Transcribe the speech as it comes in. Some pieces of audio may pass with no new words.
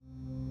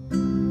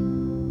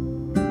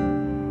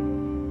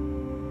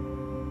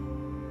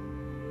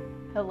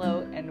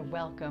Hello and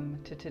welcome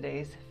to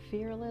today's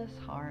Fearless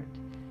Heart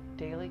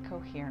Daily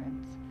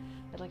Coherence.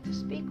 I'd like to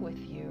speak with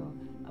you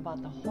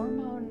about the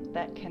hormone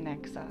that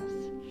connects us.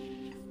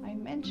 I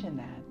mention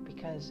that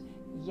because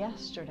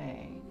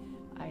yesterday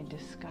I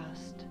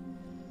discussed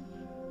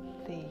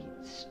the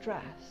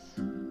stress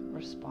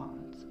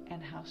response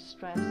and how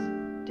stress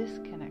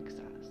disconnects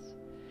us.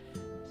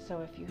 So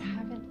if you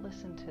haven't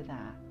listened to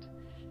that,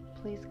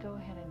 please go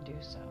ahead and do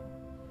so.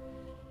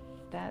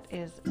 That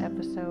is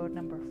episode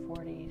number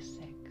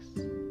 46.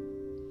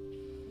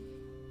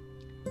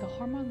 The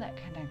hormone that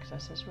connects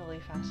us is really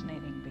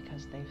fascinating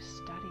because they've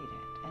studied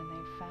it and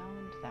they've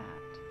found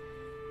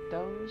that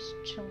those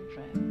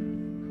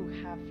children who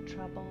have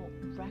trouble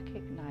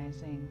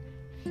recognizing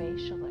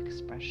facial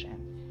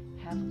expression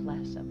have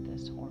less of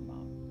this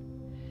hormone.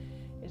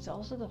 It's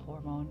also the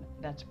hormone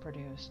that's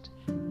produced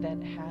that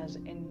has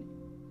an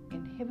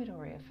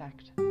inhibitory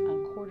effect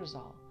on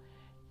cortisol.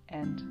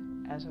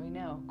 And as we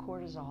know,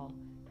 cortisol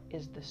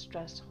is the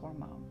stress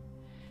hormone.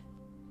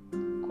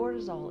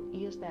 Cortisol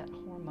is that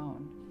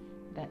hormone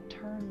that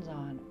turns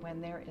on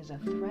when there is a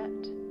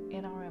threat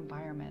in our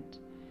environment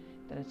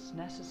that it's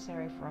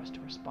necessary for us to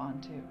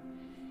respond to.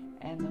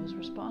 And those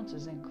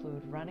responses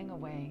include running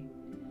away,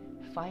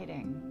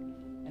 fighting,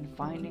 and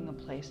finding a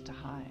place to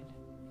hide.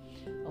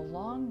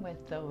 Along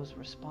with those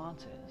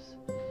responses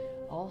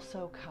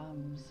also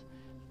comes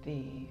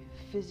the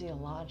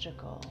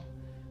physiological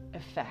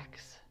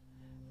effects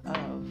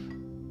of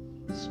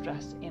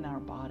stress in our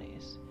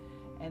bodies.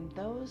 And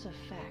those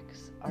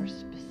effects are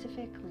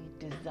specifically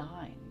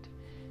designed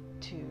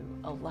to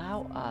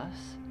allow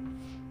us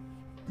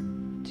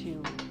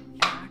to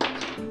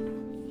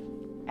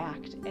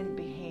act and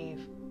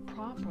behave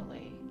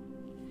properly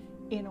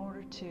in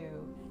order to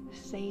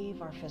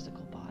save our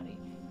physical body,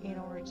 in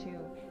order to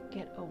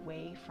get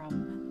away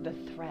from the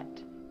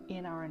threat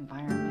in our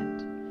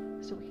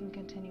environment so we can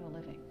continue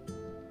living.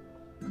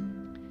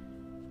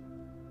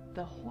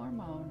 The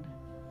hormone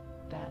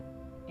that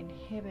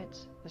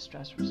inhibits the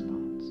stress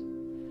response,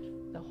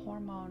 the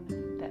hormone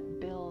that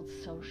builds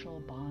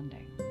social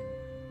bonding,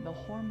 the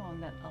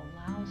hormone that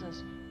allows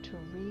us to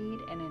read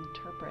and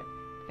interpret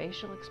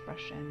facial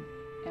expression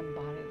and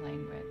body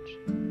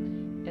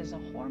language, is a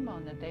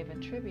hormone that they've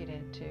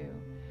attributed to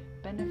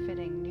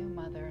benefiting new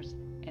mothers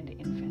and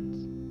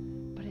infants.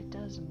 But it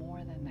does more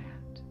than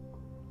that.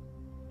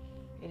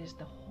 It is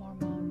the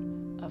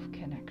hormone of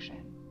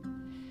connection.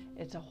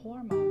 It's a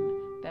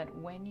hormone that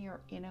when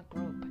you're in a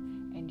group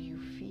and you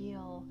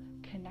feel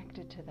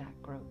connected to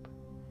that group,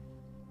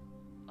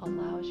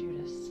 allows you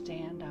to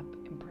stand up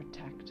and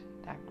protect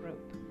that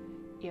group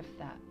if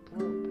that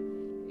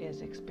group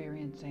is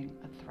experiencing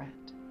a threat.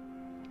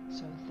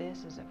 So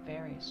this is a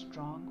very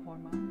strong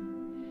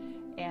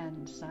hormone,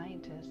 and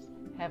scientists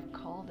have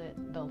called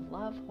it the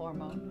love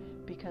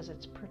hormone because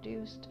it's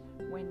produced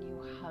when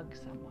you hug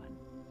someone.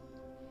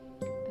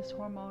 This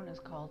hormone is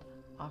called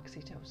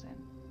oxytocin.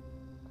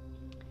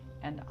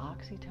 And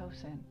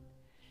oxytocin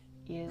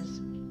is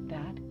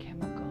that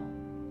chemical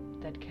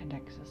that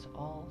connects us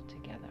all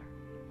together.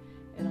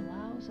 It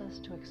allows us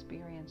to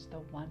experience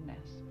the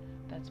oneness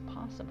that's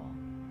possible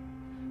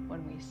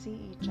when we see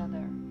each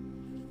other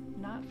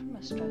not from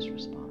a stress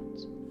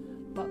response,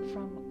 but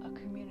from a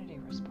community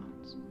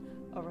response,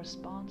 a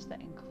response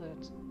that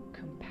includes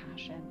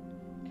compassion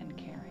and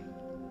caring.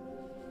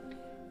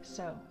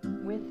 So,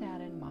 with that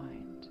in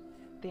mind,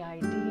 the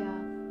idea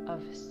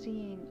of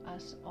seeing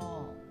us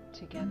all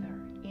together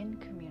in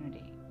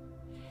community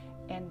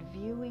and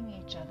viewing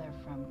each other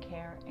from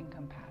care and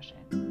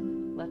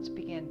compassion. Let's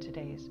begin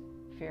today's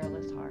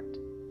Fearless Heart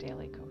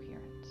Daily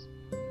Coherence.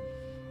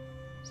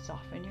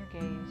 Soften your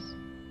gaze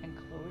and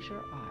close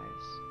your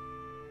eyes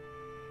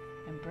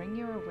and bring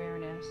your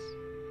awareness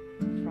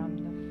from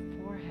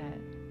the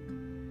forehead,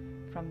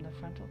 from the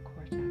frontal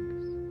cortex.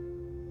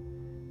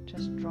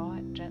 Just draw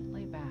it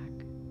gently back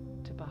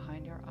to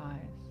behind your eyes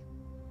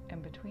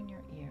and between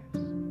your ears,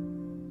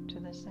 to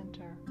the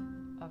center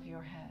of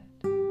your head.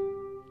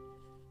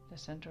 The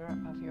center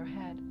of your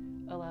head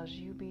allows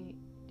you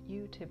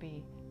to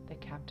be the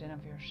captain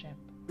of your ship.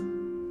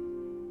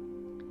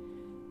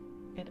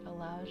 It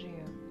allows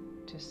you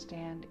to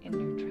stand in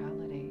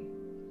neutrality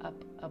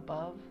up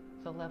above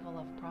the level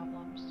of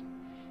problems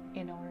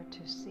in order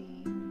to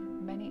see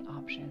many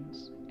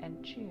options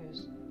and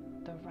choose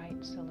the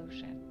right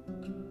solution.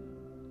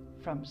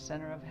 From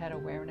center of head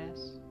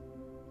awareness,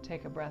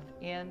 take a breath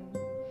in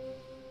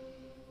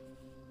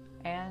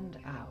and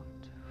out.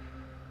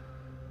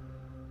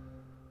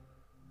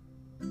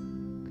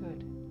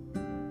 Good.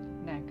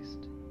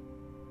 Next,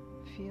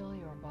 feel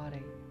your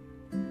body.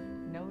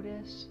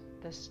 Notice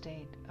the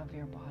state of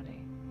your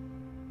body.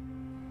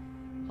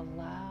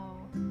 Allow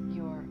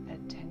your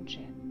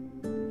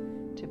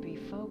attention to be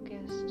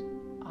focused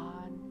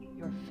on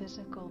your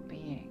physical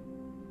being.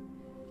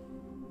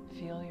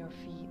 Feel your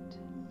feet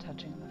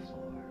touching the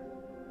floor.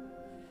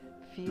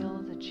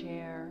 Feel the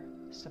chair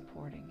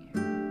supporting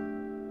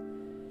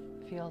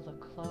you. Feel the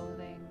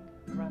clothing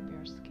rub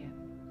your skin.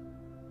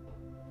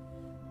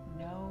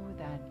 Know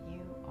that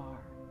you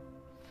are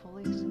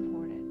fully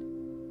supported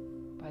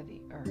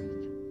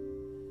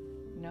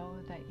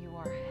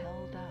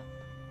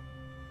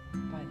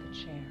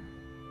share.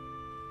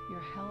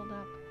 You're held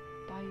up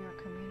by your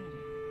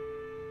community.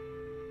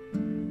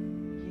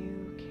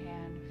 You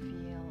can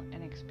feel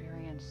and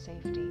experience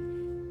safety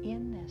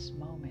in this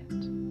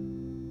moment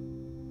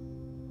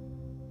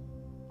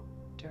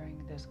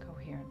during this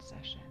coherence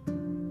session.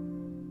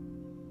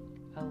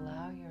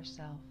 Allow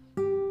yourself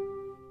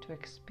to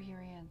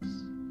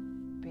experience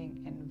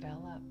being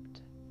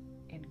enveloped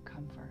in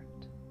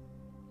comfort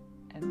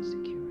and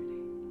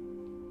security.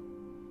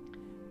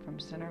 From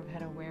center of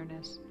head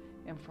awareness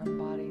and from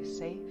body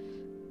safe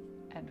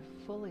and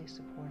fully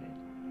supported,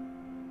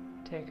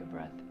 take a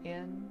breath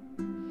in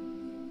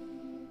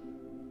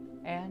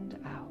and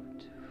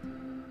out.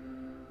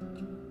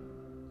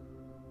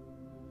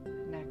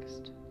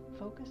 Next,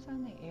 focus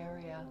on the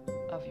area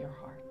of your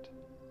heart.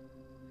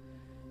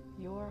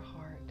 Your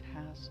heart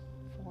has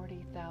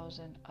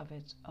 40,000 of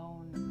its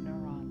own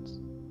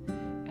neurons,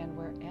 and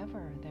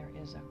wherever there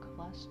is a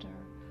cluster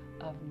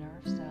of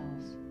nerve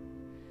cells,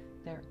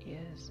 there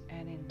is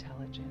an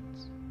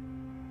intelligence.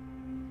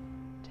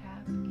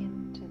 Tap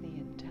into the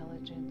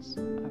intelligence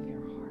of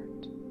your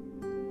heart.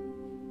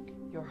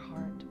 Your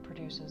heart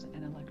produces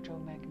an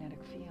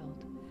electromagnetic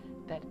field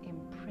that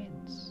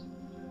imprints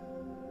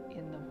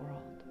in the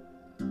world.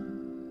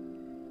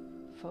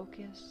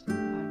 Focus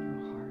on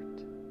your heart.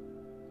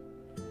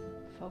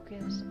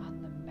 Focus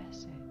on the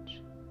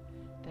message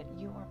that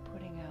you are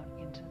putting out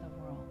into the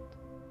world,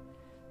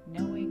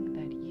 knowing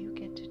that you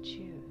get to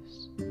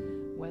choose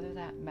whether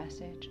that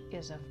message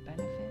is of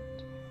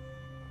benefit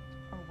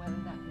or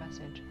whether that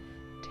message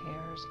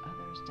tears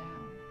others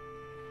down,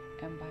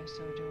 and by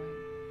so doing,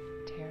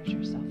 tears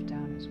yourself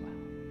down as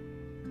well.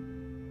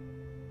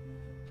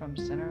 From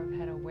center of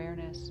head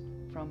awareness,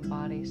 from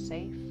body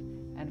safe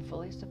and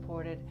fully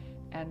supported,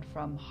 and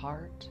from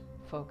heart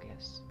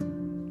focus,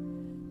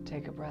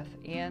 take a breath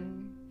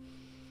in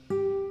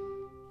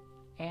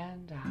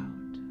and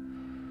out.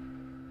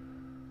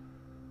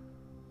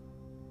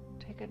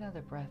 Take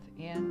another breath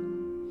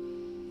in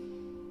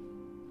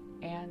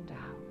and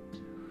out.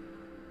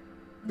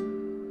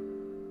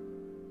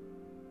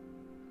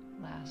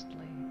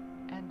 Lastly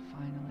and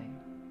finally,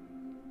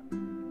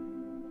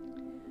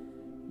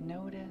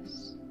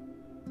 notice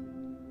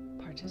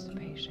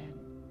participation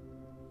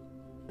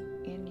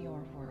in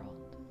your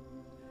world.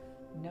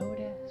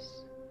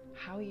 Notice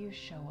how you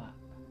show up.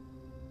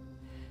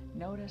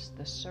 Notice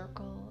the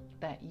circle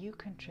that you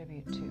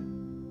contribute to.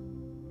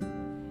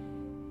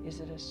 Is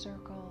it a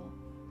circle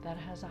that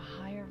has a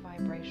higher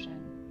vibration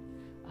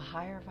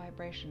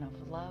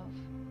of love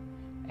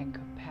and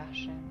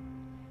compassion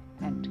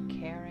and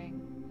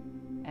caring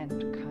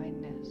and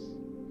kindness?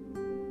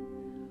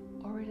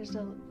 Or is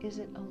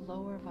it a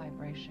lower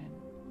vibration,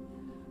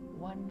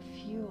 one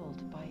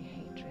fueled by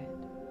hatred,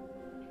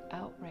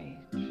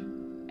 outrage,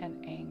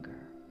 and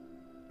anger?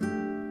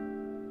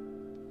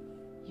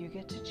 You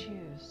get to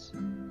choose.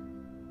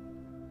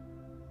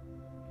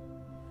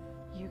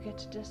 You get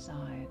to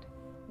decide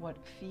what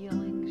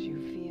feelings you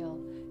feel.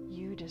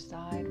 You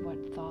decide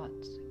what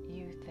thoughts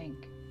you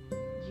think.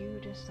 You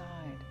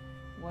decide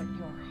what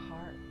your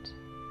heart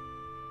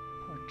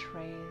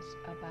portrays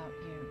about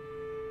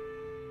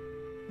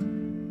you.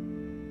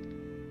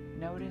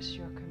 Notice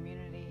your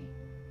community,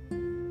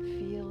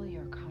 feel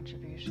your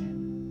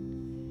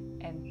contribution,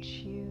 and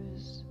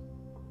choose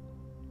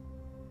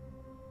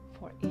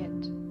for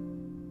it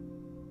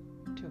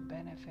to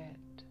benefit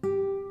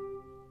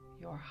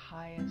your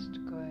highest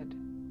good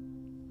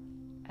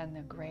and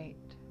the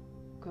great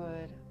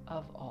good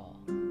of all.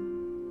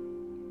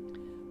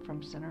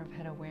 From center of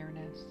head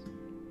awareness,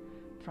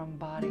 from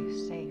body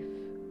safe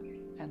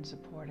and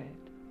supported,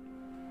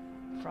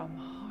 from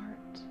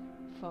heart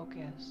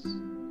focus,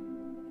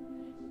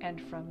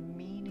 and from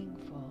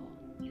meaningful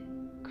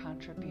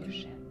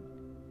contribution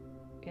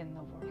in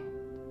the world.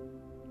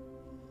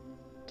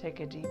 Take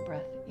a deep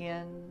breath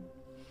in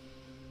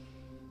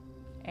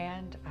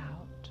and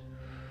out.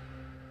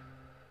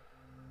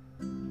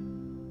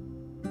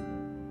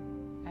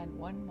 And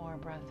one more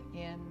breath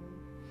in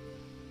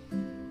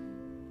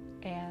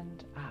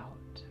and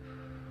out.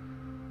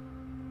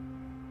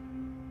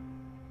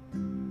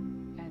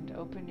 And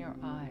open your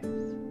eyes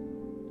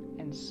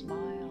and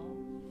smile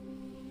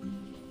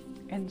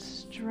and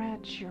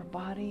stretch your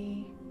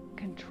body,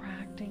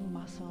 contracting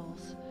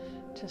muscles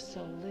to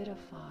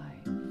solidify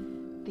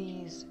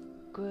these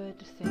good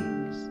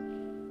things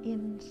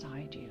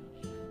inside you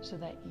so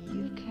that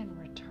you can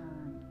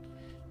return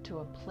to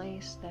a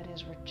place that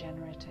is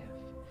regenerative,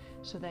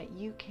 so that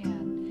you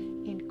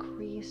can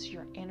increase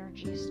your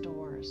energy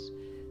stores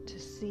to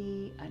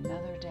see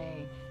another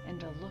day and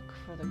to look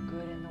for the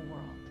good in the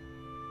world.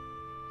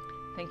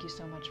 Thank you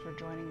so much for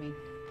joining me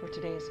for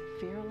today's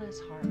Fearless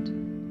Heart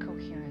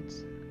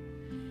Coherence.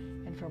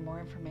 And for more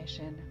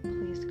information,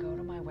 please go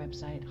to my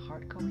website,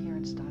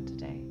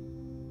 heartcoherence.today.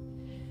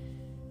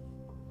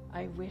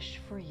 I wish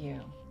for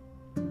you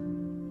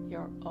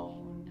your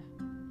own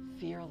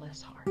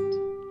fearless heart.